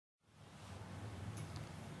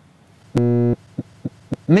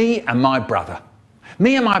Me and my brother.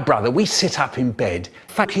 We sit up in bed,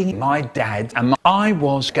 fucking my dad, and I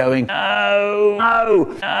was going, no, no,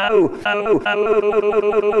 no,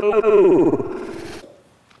 no.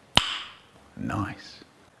 Nice.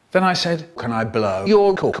 Then I said, can I blow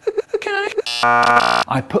your cock? Okay.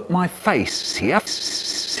 I put my face here,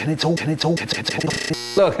 and it's all,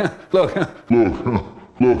 look.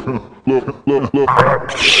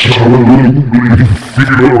 Absolutely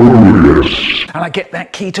furious. And I get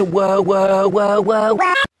that key to whirl.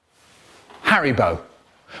 Haribo.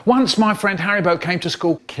 Once my friend Haribo came to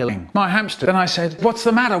school killing my hamster. Then I said, what's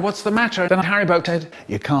the matter? What's the matter? Then Haribo said,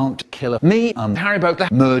 you can't kill me and Haribo the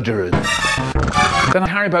murderers. Then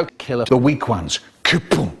Haribo killer the weak ones.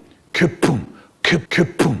 Kaboom, kaboom,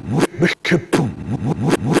 kaboom, kaboom,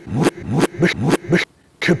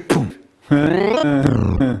 kaboom.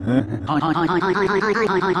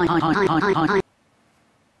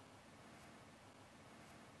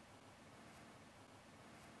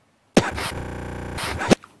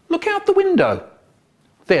 Look out the window.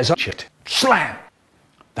 There's a shit. Slam.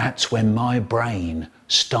 That's when my brain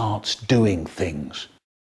starts doing things.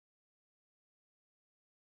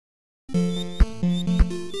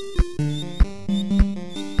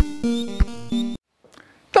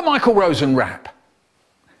 The Michael Rosen rap.